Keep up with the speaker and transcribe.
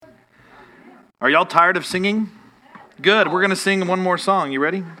Are y'all tired of singing? Good. We're going to sing one more song. You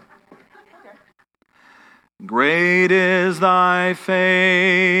ready? Great is thy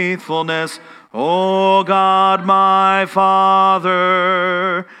faithfulness, O God my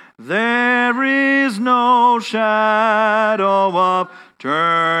Father. There is no shadow of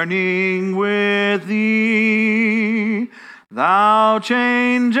turning with thee. Thou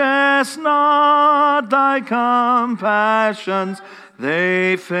changest not, thy compassions,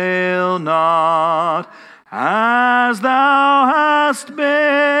 they fail not. As thou hast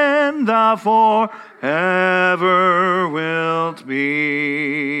been, thou forever wilt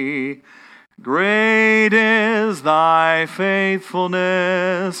be. Great is thy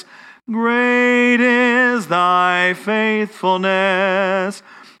faithfulness, great is thy faithfulness.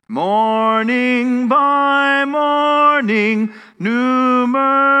 Morning by morning, new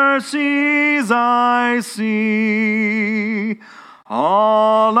mercies I see.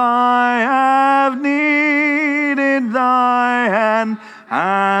 All I have needed, thy hand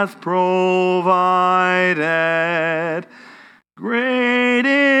hath provided. Great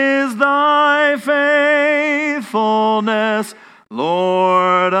is thy faithfulness,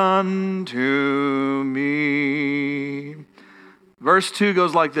 Lord, unto me. Verse 2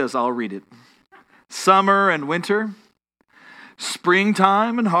 goes like this. I'll read it. Summer and winter,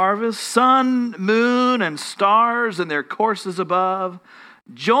 springtime and harvest, sun, moon, and stars and their courses above,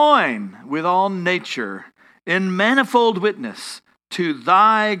 join with all nature in manifold witness to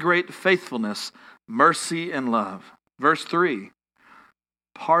thy great faithfulness, mercy, and love. Verse 3,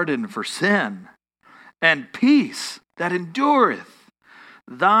 pardon for sin and peace that endureth,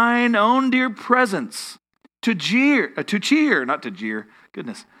 thine own dear presence to cheer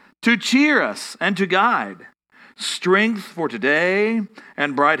us and to guide, strength for today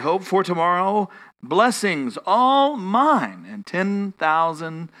and bright hope for tomorrow, blessings all mine and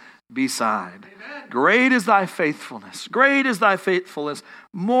 10,000 beside. Amen. Great is thy faithfulness, great is thy faithfulness.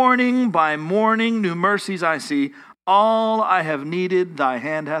 Morning by morning new mercies I see. All I have needed thy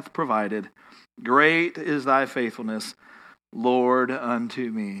hand hath provided. Great is thy faithfulness, Lord,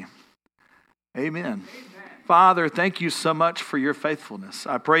 unto me. Amen. Father, thank you so much for your faithfulness.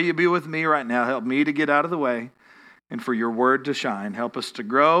 I pray you be with me right now. Help me to get out of the way and for your word to shine. Help us to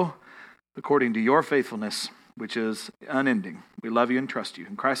grow according to your faithfulness, which is unending. We love you and trust you.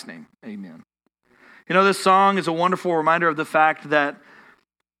 In Christ's name, amen. You know, this song is a wonderful reminder of the fact that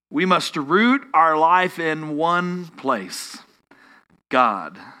we must root our life in one place,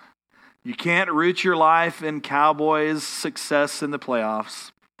 God. You can't root your life in Cowboys' success in the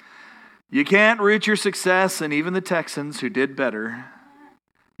playoffs. You can't root your success in even the Texans who did better.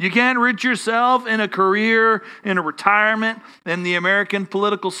 You can't root yourself in a career, in a retirement, in the American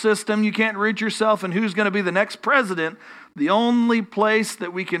political system. You can't root yourself in who's going to be the next president. The only place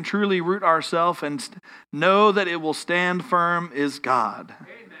that we can truly root ourselves and know that it will stand firm is God.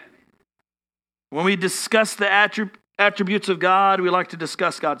 Amen. When we discuss the attributes of God, we like to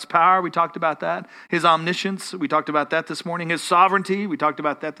discuss God's power. We talked about that. His omniscience, we talked about that this morning. His sovereignty, we talked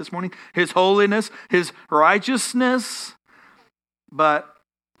about that this morning. His holiness, his righteousness. But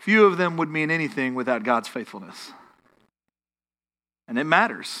few of them would mean anything without God's faithfulness. And it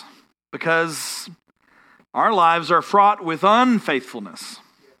matters because our lives are fraught with unfaithfulness.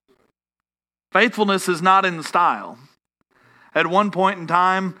 Faithfulness is not in style. At one point in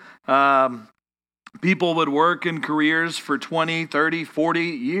time, people would work in careers for 20, 30, 40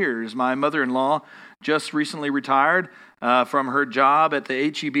 years. My mother-in-law just recently retired from her job at the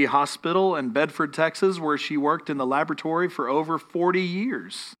H-E-B Hospital in Bedford, Texas, where she worked in the laboratory for over 40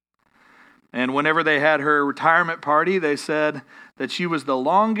 years. And whenever they had her retirement party, they said that she was the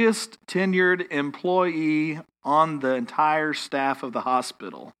longest tenured employee on the entire staff of the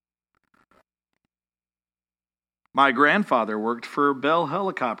hospital. My grandfather worked for Bell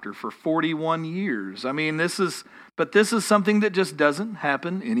Helicopter for 41 years. I mean, this is something that just doesn't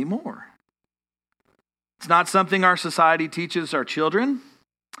happen anymore. It's not something our society teaches our children.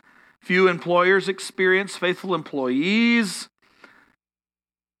 Few employers experience faithful employees.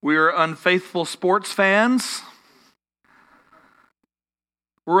 We're unfaithful sports fans.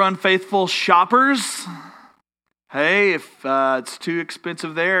 We're unfaithful shoppers. Hey, if it's too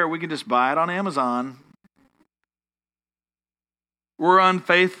expensive there, we can just buy it on Amazon. We're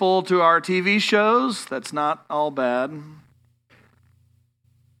unfaithful to our TV shows. That's not all bad.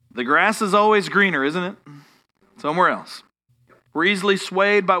 The grass is always greener, isn't it? Somewhere else. We're easily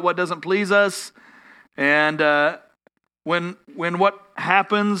swayed by what doesn't please us. And when what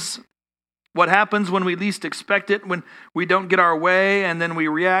happens when we least expect it, when we don't get our way, and then we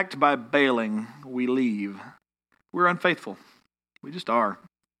react by bailing, we leave. We're unfaithful. We just are.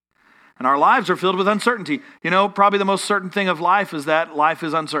 And our lives are filled with uncertainty. You know, probably the most certain thing of life is that life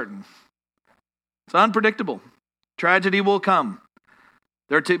is uncertain. It's unpredictable. Tragedy will come.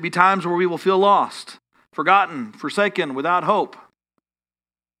 There will be times where we will feel lost, forgotten, forsaken, without hope.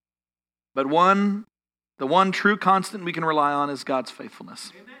 But the one true constant we can rely on is God's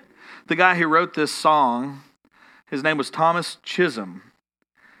faithfulness. Amen. The guy who wrote this song, his name was Thomas Chisholm.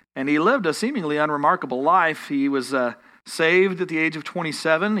 And he lived a seemingly unremarkable life. He was saved at the age of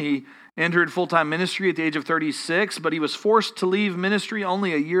 27. He entered full-time ministry at the age of 36, but he was forced to leave ministry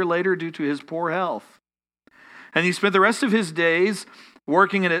only a year later due to his poor health. And he spent the rest of his days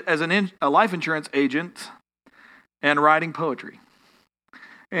working as a life insurance agent and writing poetry.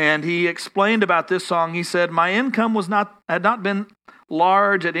 And he explained about this song. He said, "My income had not been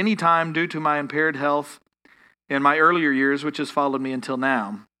large at any time due to my impaired health in my earlier years, which has followed me until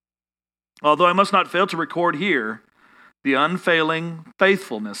now. Although I must not fail to record here the unfailing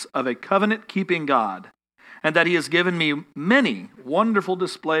faithfulness of a covenant-keeping God, and that he has given me many wonderful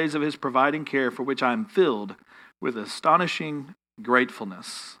displays of his providing care for which I am filled with astonishing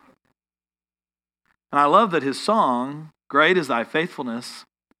gratefulness." And I love that his song, "Great is Thy Faithfulness,"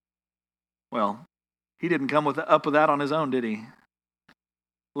 well, he didn't come up with that on his own, did he?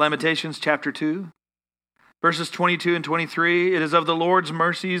 Lamentations chapter 2, verses 22 and 23, "It is of the Lord's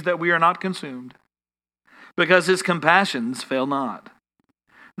mercies that we are not consumed, because his compassions fail not.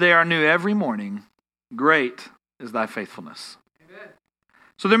 They are new every morning. Great is thy faithfulness." Amen.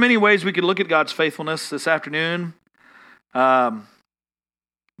 So there are many ways we could look at God's faithfulness this afternoon, but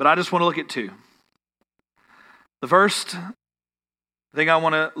I just want to look at two. The first thing I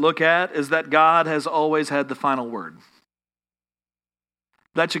want to look at is that God has always had the final word.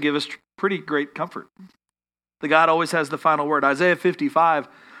 That should give us pretty great comfort. That God always has the final word. Isaiah 55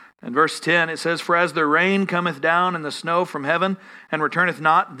 and verse 10, it says, "For as the rain cometh down and the snow from heaven, and returneth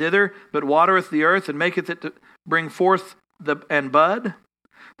not thither, but watereth the earth, and maketh it to bring forth and bud,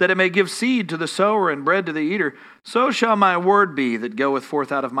 that it may give seed to the sower and bread to the eater, so shall my word be that goeth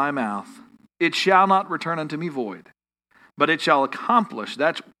forth out of my mouth. It shall not return unto me void, but it shall accomplish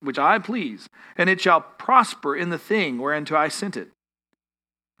that which I please, and it shall prosper in the thing whereunto I sent it."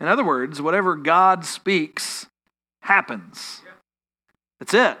 In other words, whatever God speaks happens.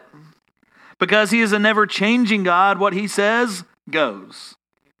 That's it. Because he is a never-changing God, what he says goes.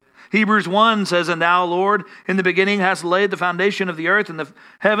 Hebrews 1 says, "And thou, Lord, in the beginning hast laid the foundation of the earth, and the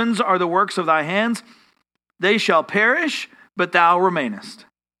heavens are the works of thy hands. They shall perish, but thou remainest.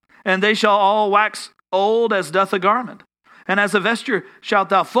 And they shall all wax old as doth a garment. And as a vesture shalt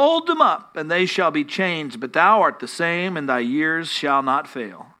thou fold them up, and they shall be changed, but thou art the same, and thy years shall not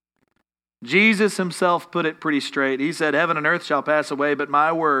fail." Jesus himself put it pretty straight. He said, "Heaven and earth shall pass away, but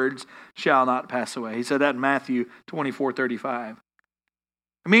my words shall not pass away." He said that in Matthew 24:35.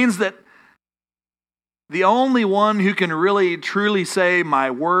 It means that the only one who can really truly say,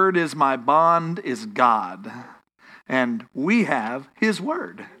 "My word is my bond," is God. And we have his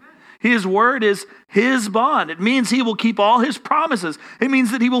word. His word is his bond. It means he will keep all his promises. It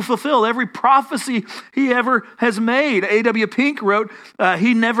means that he will fulfill every prophecy he ever has made. A.W. Pink wrote,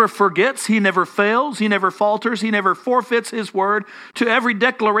 he never forgets, he never fails, he never falters, he never forfeits his word. To every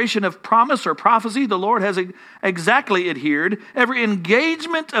declaration of promise or prophecy, the Lord has exactly adhered. Every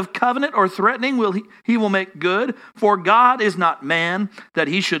engagement of covenant or threatening he will make good. For God is not man that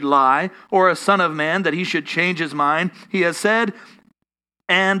he should lie, or a son of man that he should change his mind. He has said,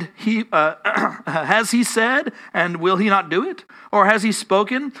 and he has he said, and will he not do it? Or has he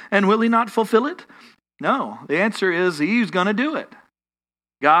spoken, and will he not fulfill it? No, the answer is he's going to do it.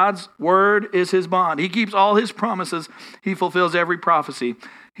 God's word is his bond. He keeps all his promises. He fulfills every prophecy.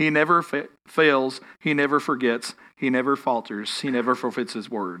 He never fails. He never forgets. He never falters. He never forfeits his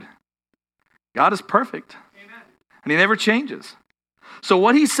word. God is perfect. Amen. And he never changes. So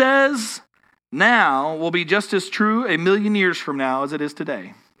what he says now will be just as true a million years from now as it is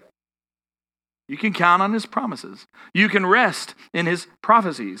today. You can count on his promises. You can rest in his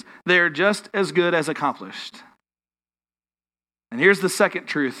prophecies. They are just as good as accomplished. And here's the second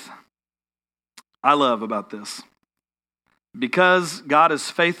truth I love about this. Because God is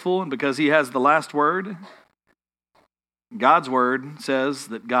faithful and because he has the last word, God's word says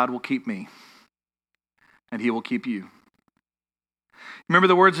that God will keep me and he will keep you. Remember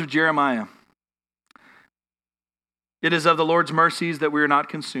the words of Jeremiah. "It is of the Lord's mercies that we are not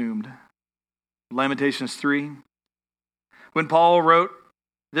consumed." Lamentations 3. When Paul wrote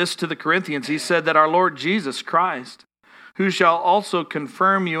this to the Corinthians, he said that our Lord Jesus Christ, who shall also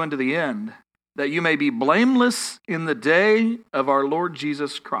confirm you unto the end, that you may be blameless in the day of our Lord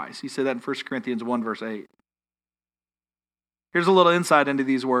Jesus Christ. He said that in 1 Corinthians 1 verse 8. Here's a little insight into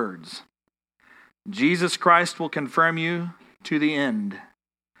these words. Jesus Christ will confirm you to the end.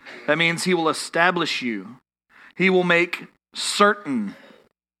 That means he will establish you. He will make certain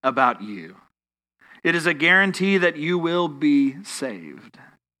about you. It is a guarantee that you will be saved.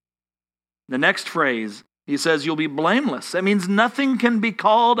 The next phrase, he says you'll be blameless. That means nothing can be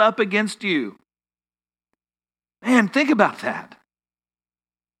called up against you. Man, think about that.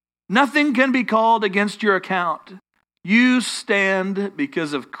 Nothing can be called against your account. You stand,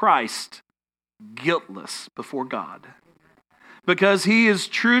 because of Christ, guiltless before God. Because he is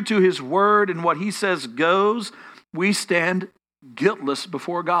true to his word and what he says goes, we stand guiltless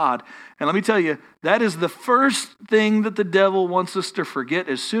before God. And let me tell you, that is the first thing that the devil wants us to forget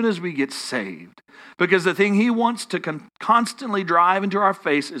as soon as we get saved. Because the thing he wants to constantly drive into our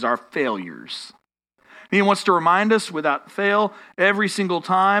face is our failures. He wants to remind us without fail every single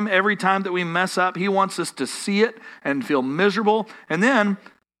time, every time that we mess up, he wants us to see it and feel miserable. And then,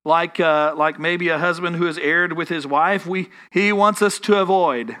 like maybe a husband who has erred with his wife, he wants us to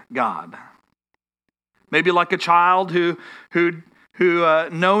avoid God. Maybe like a child who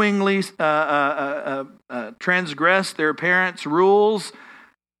knowingly transgressed their parents' rules,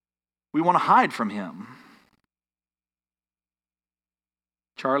 we want to hide from him.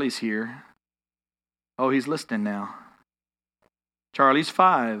 Charlie's here. Oh, he's listening now. Charlie's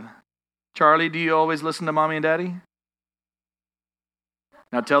 5. Charlie, do you always listen to Mommy and Daddy?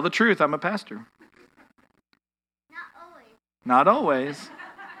 Now tell the truth, I'm a pastor. Not always. Not always.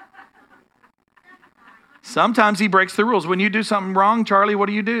 Sometimes he breaks the rules. When you do something wrong, Charlie, what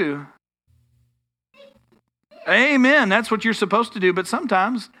do? Amen. That's what you're supposed to do. But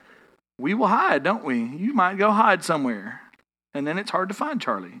sometimes we will hide, don't we? You might go hide somewhere. And then it's hard to find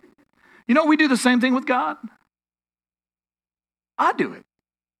Charlie. You know, we do the same thing with God. I do it.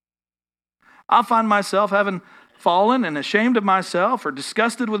 I'll find myself having fallen and ashamed of myself or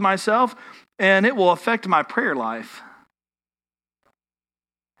disgusted with myself, and it will affect my prayer life.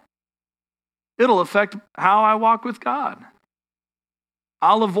 It'll affect how I walk with God.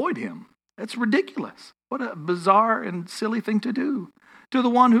 I'll avoid him. That's ridiculous. What a bizarre and silly thing to do to the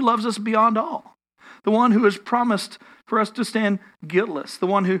one who loves us beyond all. The one who has promised for us to stand guiltless. The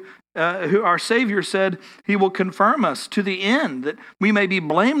one who our Savior said he will confirm us to the end, that we may be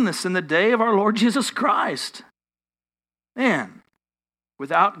blameless in the day of our Lord Jesus Christ. Man,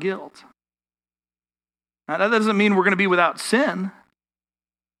 without guilt. Now, that doesn't mean we're going to be without sin.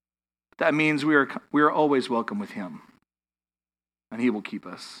 That means we are always welcome with him. And he will keep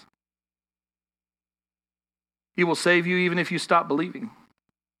us. He will save you even if you stop believing.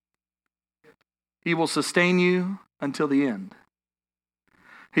 He will sustain you until the end.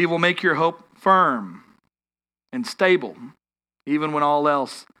 He will make your hope firm and stable, even when all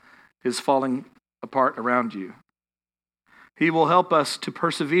else is falling apart around you. He will help us to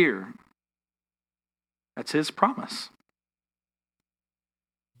persevere. That's his promise.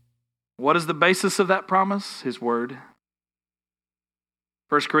 What is the basis of that promise? His word.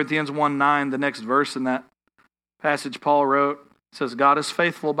 1 Corinthians 1:9, the next verse in that passage Paul wrote, says, God is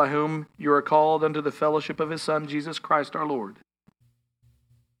faithful, by whom you are called unto the fellowship of his Son, Jesus Christ our Lord.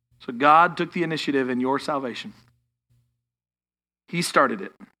 So God took the initiative in your salvation. He started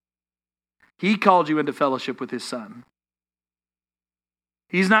it. He called you into fellowship with his Son.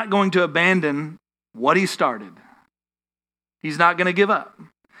 He's not going to abandon what he started. He's not going to give up.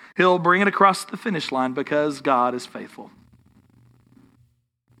 He'll bring it across the finish line because God is faithful.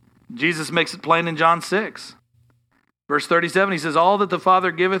 Jesus makes it plain in John 6. Verse 37, he says, all that the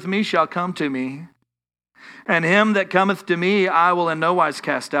Father giveth me shall come to me, and him that cometh to me I will in no wise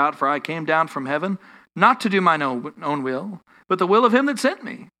cast out, for I came down from heaven, not to do mine own will, but the will of him that sent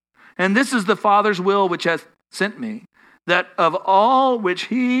me. And this is the Father's will which hath sent me, that of all which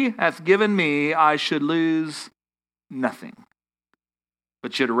he hath given me I should lose nothing,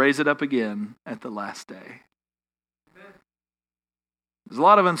 but should raise it up again at the last day. There's a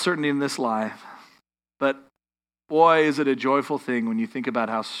lot of uncertainty in this life, but boy, is it a joyful thing when you think about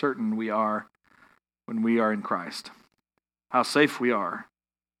how certain we are when we are in Christ. How safe we are.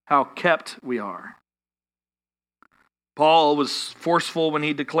 How kept we are. Paul was forceful when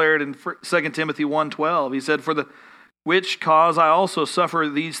he declared in 2 Timothy 1:12. He said, for the which cause I also suffer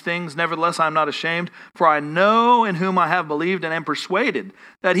these things, nevertheless I am not ashamed, for I know in whom I have believed and am persuaded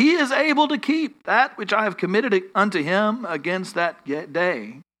that he is able to keep that which I have committed unto him against that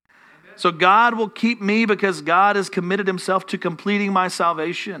day. So God will keep me because God has committed himself to completing my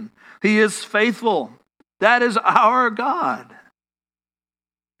salvation. He is faithful. That is our God.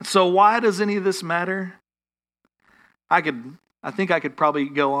 So why does any of this matter? I think I could probably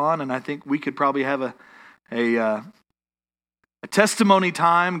go on, and I think we could probably have a a testimony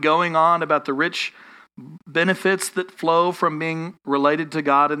time going on about the rich benefits that flow from being related to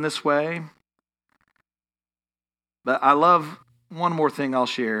God in this way. But I love one more thing I'll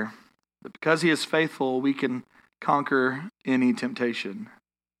share. That because he is faithful, we can conquer any temptation.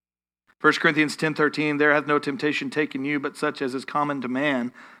 1 Corinthians 10:13, there hath no temptation taken you, but such as is common to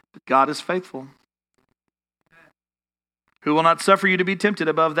man. But God is faithful, who will not suffer you to be tempted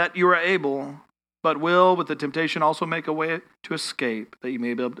above that you are able, but will with the temptation also make a way to escape, that you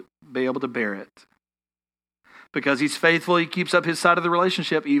may be able to bear it. Because he's faithful, he keeps up his side of the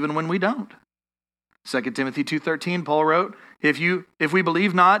relationship even when we don't. 2 Timothy 2:13, Paul wrote, if we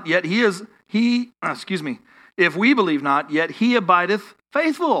believe not, yet if we believe not, yet he abideth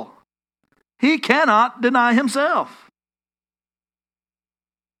faithful. He cannot deny himself.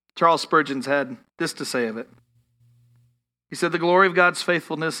 Charles Spurgeon had this to say of it. He said, the glory of God's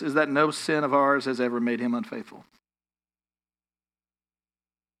faithfulness is that no sin of ours has ever made him unfaithful.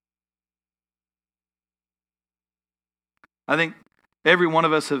 I think every one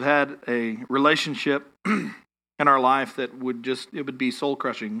of us have had a relationship in our life that it would be soul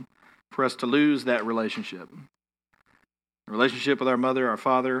crushing for us to lose that relationship. A relationship with our mother, our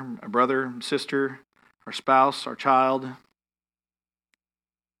father, our brother, sister, our spouse, our child.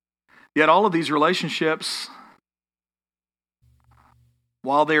 Yet all of these relationships,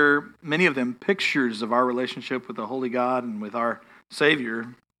 while they're, many of them, pictures of our relationship with the Holy God and with our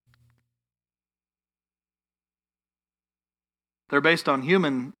Savior, they're based on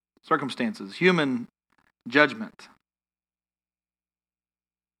human circumstances, human judgment.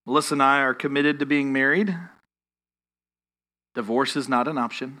 Melissa and I are committed to being married. Divorce is not an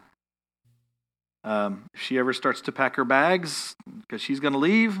option. If she ever starts to pack her bags, because she's going to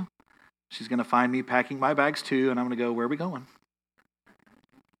leave, she's going to find me packing my bags too, and I'm going to go, where are we going?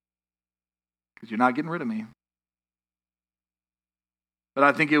 Because you're not getting rid of me. But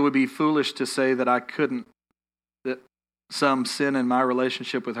I think it would be foolish to say that that some sin in my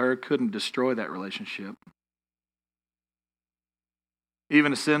relationship with her couldn't destroy that relationship.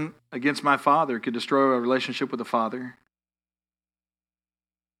 Even a sin against my father could destroy a relationship with a father.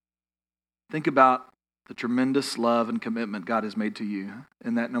 Think about the tremendous love and commitment God has made to you,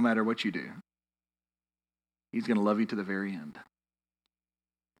 and that no matter what you do, he's going to love you to the very end.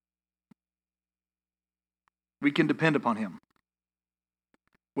 We can depend upon him,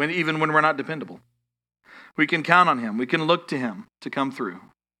 even when we're not dependable. We can count on him. We can look to him to come through.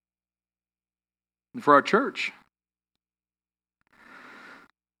 And for our church,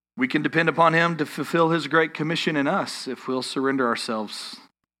 we can depend upon him to fulfill his great commission in us if we'll surrender ourselves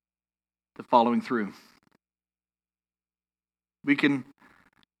to following through. We can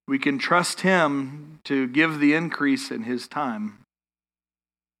trust him to give the increase in his time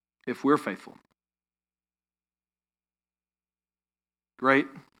if we're faithful. Great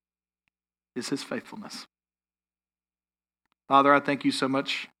is his faithfulness. Father, I thank you so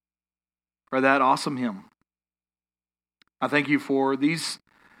much for that awesome hymn. I thank you for these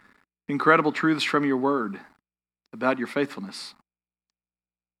incredible truths from your word about your faithfulness.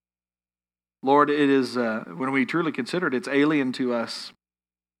 Lord, it is, when we truly consider it, it's alien to us.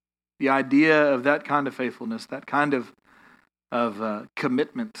 The idea of that kind of faithfulness, that kind of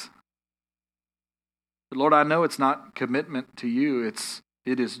commitment. But Lord, I know it's not commitment to you.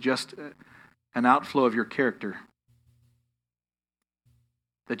 It is just an outflow of your character.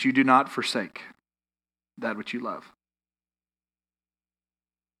 That you do not forsake that which you love.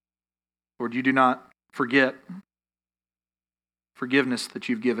 Lord, you do not forget forgiveness that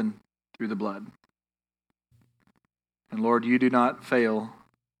you've given through the blood. And Lord, you do not fail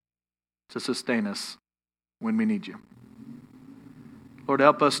to sustain us when we need you. Lord,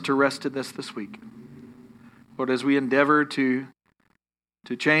 help us to rest in this week. Lord, as we endeavor to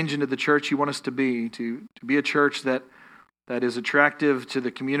change into the church you want us to be a church that is attractive to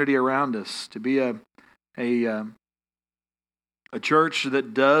the community around us, to be a church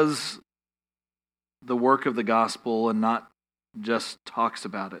that does the work of the gospel and not just talks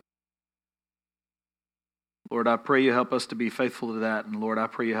about it. Lord, I pray you help us to be faithful to that, and Lord, I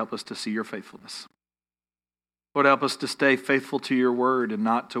pray you help us to see your faithfulness. Lord, help us to stay faithful to your word and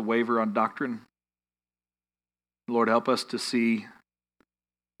not to waver on doctrine. Lord, help us to see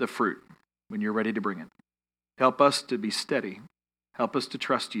the fruit when you're ready to bring it. Help us to be steady. Help us to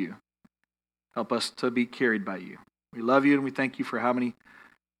trust you. Help us to be carried by you. We love you and we thank you for how many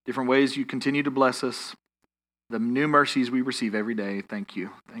different ways you continue to bless us. The new mercies we receive every day. Thank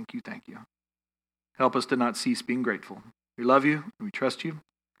you. Thank you. Thank you. Help us to not cease being grateful. We love you and we trust you.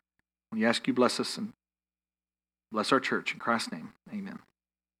 We ask you bless us and bless our church. In Christ's name, amen.